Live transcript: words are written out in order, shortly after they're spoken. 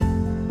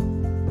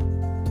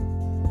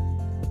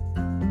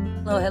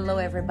Hello,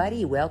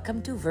 everybody.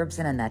 Welcome to Verbs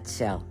in a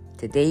Nutshell.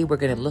 Today, we're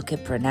going to look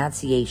at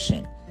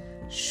pronunciation,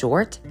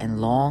 short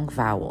and long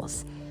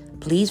vowels.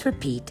 Please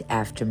repeat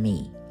after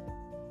me.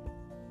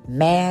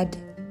 Mad,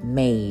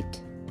 maid.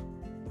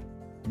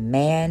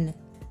 Man,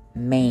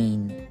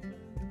 main.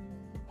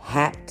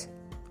 Hat,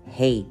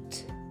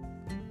 hate.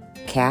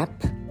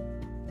 Cap,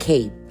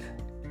 cape.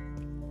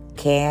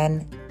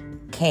 Can,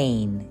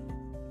 cane.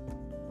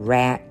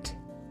 Rat,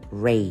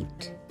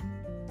 rate.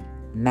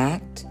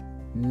 Mat,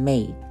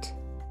 mate.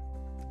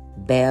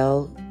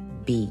 Bell,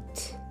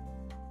 beat.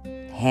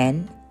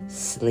 Hen,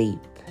 sleep.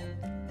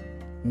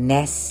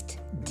 Nest,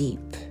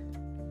 deep.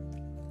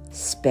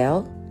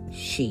 Spell,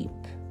 sheep.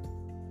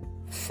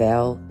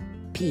 Fell,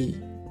 pea.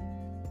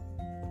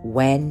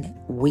 When,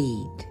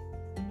 weed.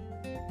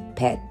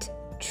 Pet,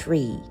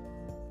 tree.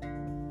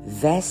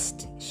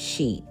 Vest,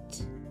 sheet.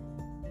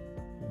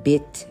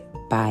 Bit,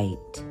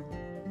 bite.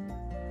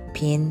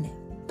 Pin,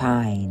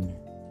 pine.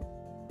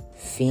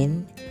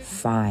 Fin,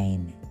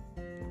 fine.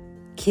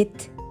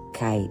 Kit,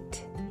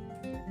 kite.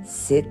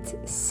 Sit,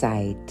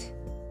 sight.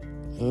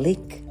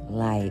 Lick,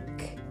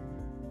 like.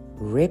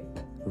 Rip,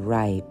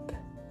 ripe.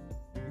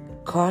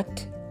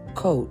 Caught,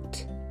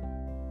 coat.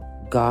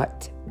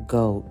 Got,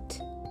 goat.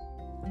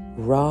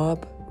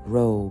 Rob,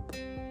 robe.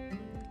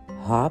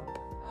 Hop,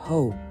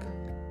 hope.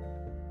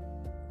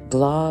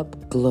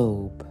 Glob,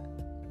 globe.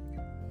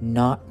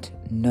 Knot,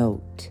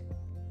 note.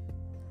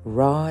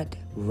 Rod,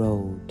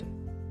 road.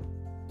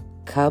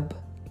 Cub,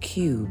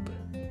 cube.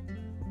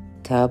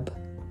 Tub,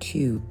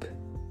 tube.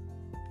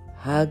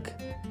 Hug,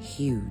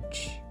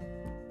 huge.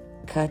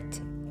 Cut,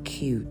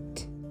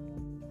 cute.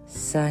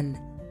 Sun,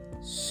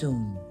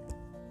 soon.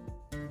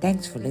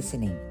 Thanks for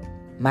listening.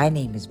 My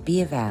name is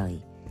Bia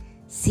Valley.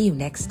 See you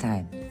next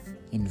time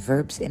in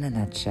Verbs in a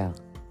Nutshell.